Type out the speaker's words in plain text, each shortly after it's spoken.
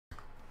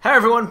Hey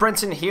everyone,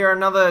 Brenton here,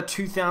 another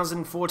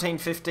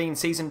 2014-15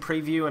 season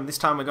preview, and this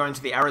time we're going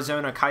to the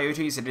Arizona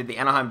Coyotes. I did the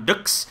Anaheim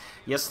Ducks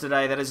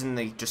yesterday. That is in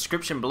the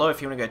description below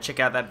if you want to go check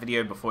out that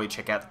video before you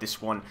check out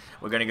this one.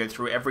 We're going to go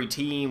through every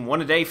team,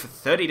 one a day for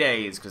 30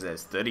 days, because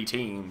there's 30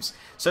 teams.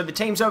 So the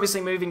team's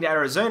obviously moving to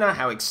Arizona.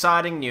 How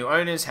exciting. New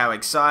owners, how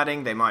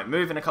exciting. They might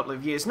move in a couple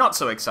of years. Not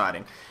so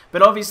exciting.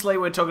 But obviously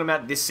we're talking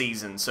about this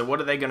season, so what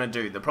are they going to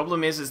do? The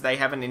problem is they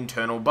have an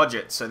internal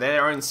budget, so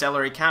their own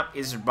salary cap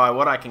is, by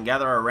what I can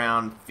gather,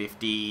 around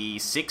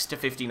 56 to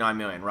 59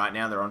 million. Right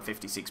now they're on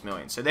 56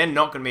 million, so they're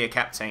not going to be a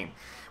cap team,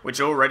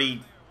 which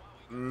already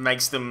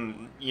makes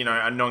them, you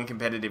know, a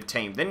non-competitive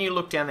team. Then you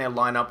look down their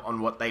lineup on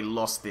what they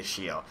lost this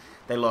year.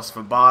 They lost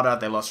Fabada,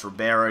 they lost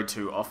Ribeiro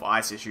to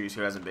off-ice issues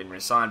who hasn't been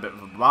re-signed, but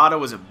Fabada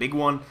was a big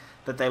one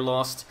that they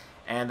lost.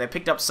 And they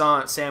picked up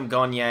Sam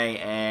Gagne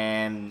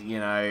and, you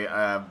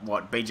know,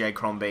 BJ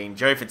Crombeen,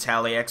 Joe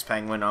Vitale,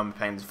 ex-Penguin. I'm a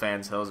Penguins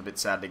fan, so that was a bit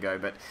sad to go.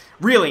 But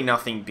really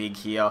nothing big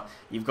here.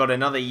 You've got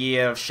another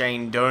year of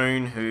Shane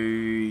Doan, who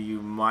you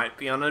might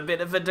be on a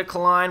bit of a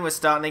decline. We're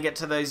starting to get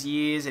to those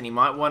years, and he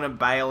might want to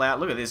bail out.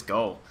 Look at this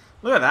goal.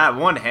 Look at that,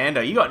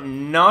 one-hander. You got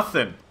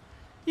nothing.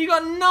 You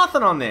got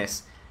nothing on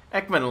this.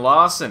 Ekman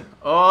Larson.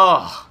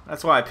 Oh,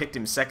 that's why I picked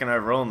him second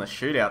overall in the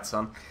shootout,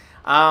 son.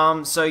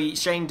 So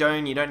Shane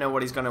Doan, you don't know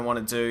what he's going to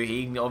want to do.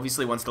 He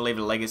obviously wants to leave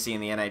a legacy in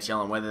the NHL,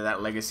 and whether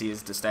that legacy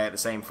is to stay at the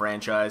same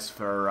franchise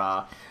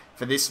for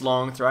this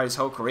long throughout his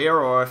whole career,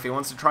 or if he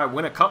wants to try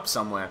win a cup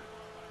somewhere.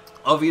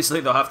 Obviously,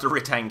 they'll have to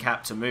retain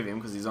cap to move him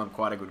because he's on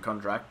quite a good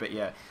contract. But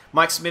yeah,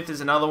 Mike Smith is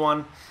another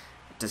one.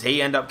 Does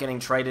he end up getting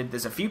traded?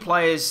 There's a few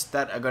players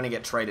that are going to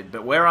get traded,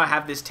 but where I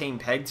have this team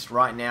pegged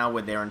right now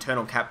with their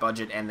internal cap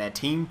budget and their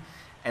team,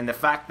 and the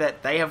fact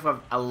that they have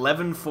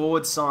 11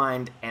 forwards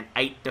signed and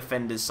 8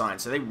 defenders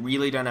signed. So they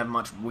really don't have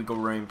much wiggle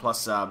room.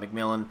 Plus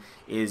McMillan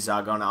is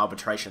going to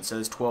arbitration. So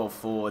there's 12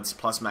 forwards.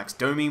 Plus Max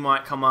Domi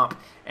might come up.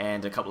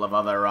 And a couple of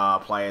other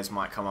players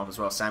might come up as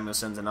well.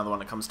 Samuelson's another one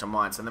that comes to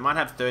mind. So they might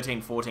have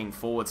 13, 14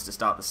 forwards to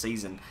start the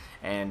season.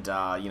 And,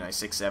 you know,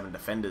 6, 7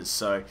 defenders.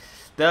 So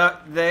their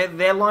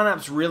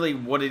lineup's really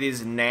what it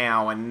is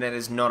now. And that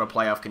is not a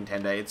playoff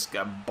contender. It's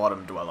a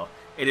bottom dweller.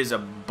 It is a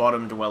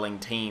bottom-dwelling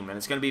team, and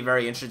it's going to be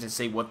very interesting to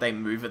see what they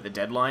move at the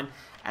deadline,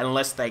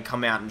 unless they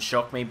come out and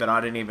shock me, but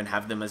I don't even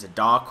have them as a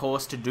dark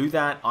horse to do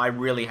that. I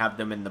really have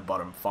them in the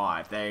bottom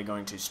 5. They're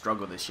going to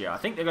struggle this year. I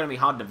think they're going to be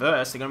hard to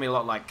verse. They're going to be a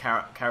lot like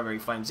Calgary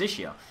Flames this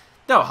year.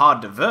 They were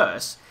hard to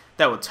verse.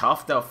 They were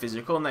tough, they were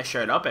physical, and they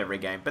showed up every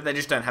game, but they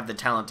just don't have the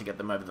talent to get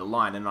them over the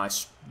line, and I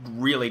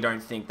really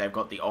don't think they've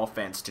got the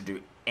offense to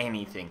do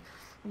anything.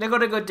 They've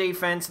got a good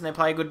defense, and they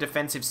play a good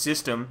defensive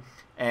system,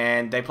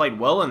 and they played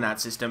well in that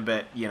system,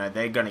 but, you know,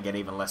 they're going to get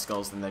even less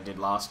goals than they did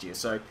last year.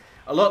 So,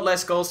 a lot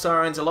less goal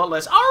sirens, a lot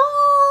less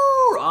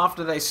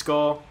after they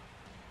score.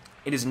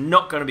 It is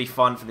not going to be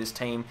fun for this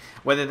team.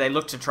 Whether they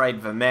look to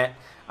trade Vermette,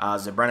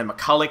 Brenton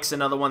McCulloch's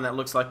another one that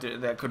looks like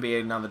that could be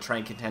another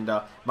trade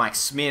contender. Mike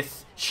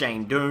Smith,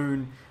 Shane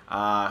Doan,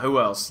 who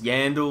else?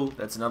 Yandel,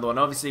 that's another one.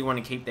 Obviously, you want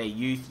to keep their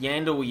youth.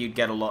 Yandel, you'd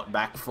get a lot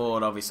back for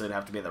it. Obviously, it'd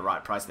have to be at the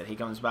right price that he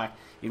comes back.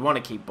 You'd want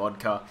to keep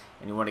Bodka,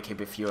 and you want to keep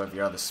a few of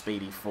your other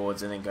speedy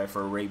forwards, and then go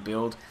for a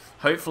rebuild.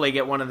 Hopefully,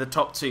 get one of the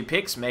top 2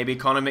 picks. Maybe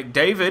Connor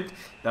McDavid.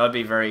 That would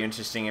be very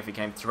interesting if he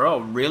came through. I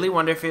really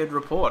wonder if he would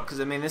report, because,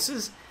 I mean, this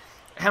is...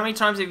 How many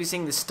times have you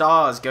seen the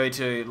stars go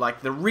to,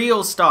 like, the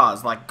real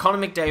stars? Like,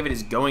 Connor McDavid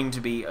is going to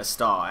be a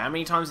star. How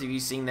many times have you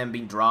seen them be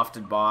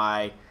drafted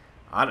by,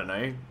 I don't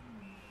know,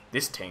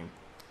 this team?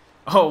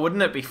 Oh,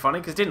 wouldn't it be funny?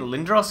 Because didn't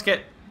Lindros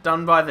get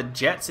done by the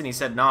Jets and he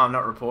said, no, I'm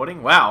not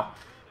reporting? Wow.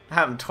 That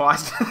happened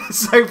twice.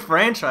 So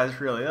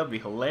franchise, really. That would be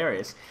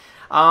hilarious.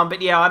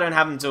 But yeah, I don't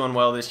have them doing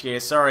well this year.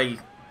 Sorry,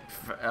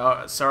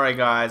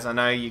 guys. I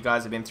know you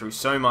guys have been through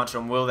so much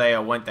on will they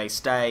or won't they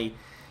stay.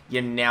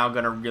 You're now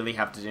going to really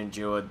have to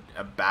endure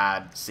a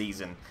bad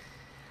season.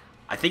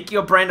 I think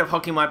your brand of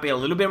hockey might be a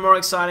little bit more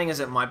exciting, as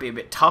it might be a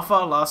bit tougher.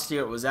 Last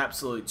year it was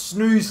absolute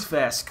snooze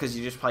fest because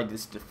you just played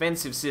this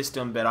defensive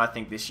system, but I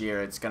think this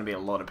year it's going to be a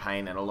lot of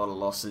pain and a lot of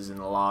losses in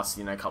the last,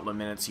 you know, couple of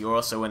minutes. You're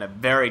also in a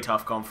very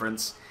tough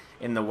conference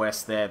in the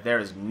West there. There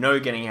is no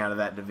getting out of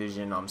that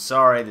division. I'm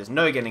sorry, there's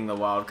no getting the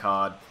wild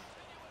card,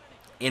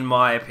 in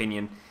my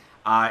opinion.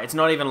 It's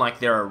not even like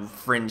they're a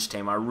fringe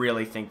team. I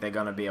really think they're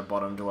going to be a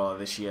bottom dweller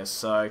this year.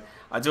 So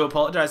I do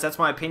apologize. That's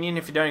my opinion.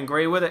 If you don't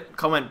agree with it,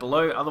 comment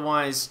below.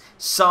 Otherwise,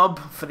 sub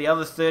for the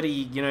other 30,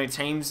 you know,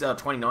 teams,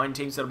 29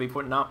 teams that'll be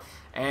putting up.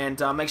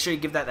 And make sure you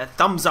give that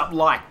thumbs up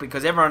like,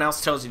 because everyone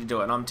else tells you to do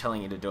it, and I'm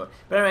telling you to do it.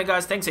 But anyway,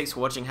 guys, thanks heaps for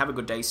watching. Have a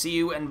good day. See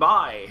you, and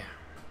bye.